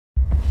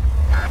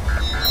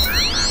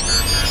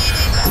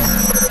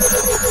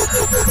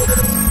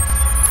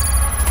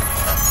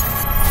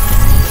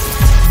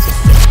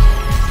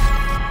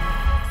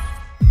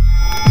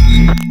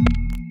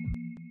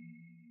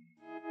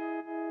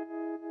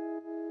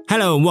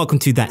Hello and welcome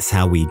to That's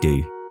How We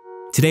Do.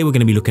 Today we're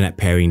going to be looking at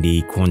pairing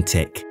the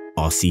Qantec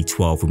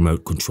RC12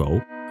 remote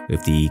control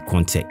with the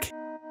Qantec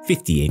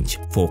 50-inch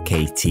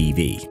 4K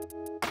TV.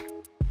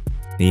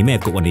 Now you may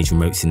have got one of these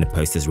remotes in the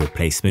post as a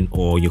replacement,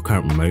 or your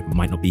current remote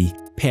might not be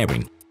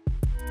pairing.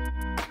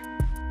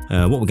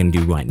 What we're going to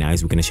do right now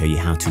is we're going to show you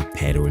how to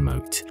pair the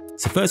remote.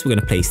 So first we're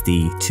going to place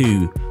the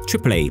two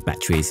AAA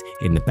batteries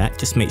in the back.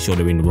 Just make sure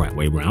they're in the right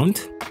way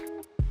round.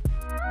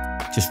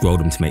 Just roll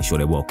them to make sure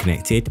they're well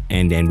connected,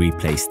 and then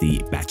replace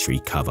the battery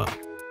cover.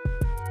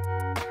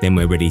 Then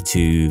we're ready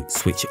to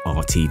switch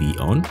our TV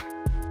on.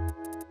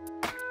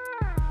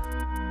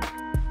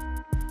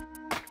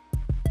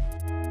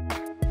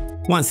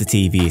 Once the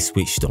TV is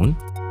switched on,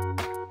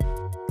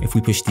 if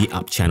we push the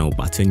up channel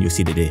button, you'll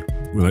see that the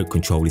remote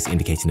control is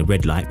indicating a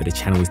red light, but the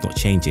channel is not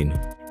changing.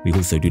 We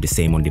also do the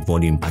same on the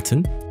volume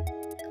button,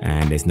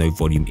 and there's no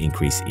volume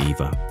increase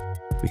either.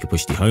 We can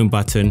push the home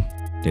button.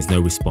 There's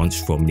no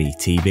response from the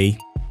TV.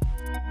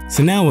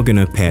 So now we're going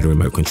to pair the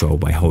remote control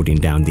by holding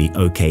down the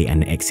OK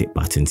and the exit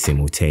button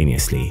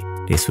simultaneously.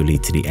 This will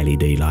lead to the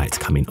LED lights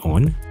coming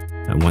on.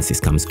 And once this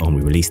comes on,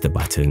 we release the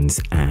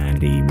buttons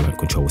and the remote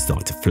control will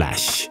start to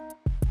flash.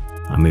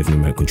 I'm moving the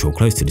remote control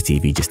close to the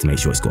TV just to make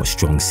sure it's got a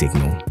strong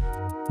signal.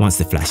 Once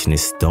the flashing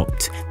is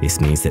stopped,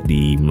 this means that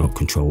the remote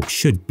control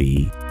should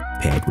be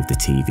paired with the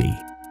TV.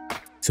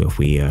 So if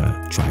we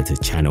try the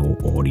channel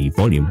or the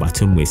volume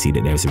button, we'll see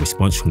that there's a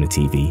response from the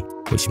TV,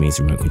 which means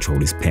the remote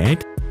control is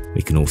paired.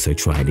 We can also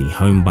try the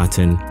home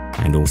button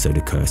and also the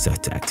cursor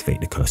to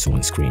activate the cursor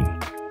on screen.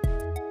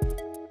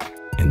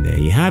 And there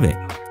you have it.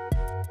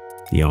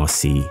 The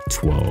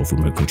RC12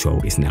 remote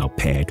control is now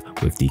paired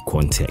with the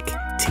Qantec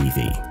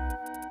TV.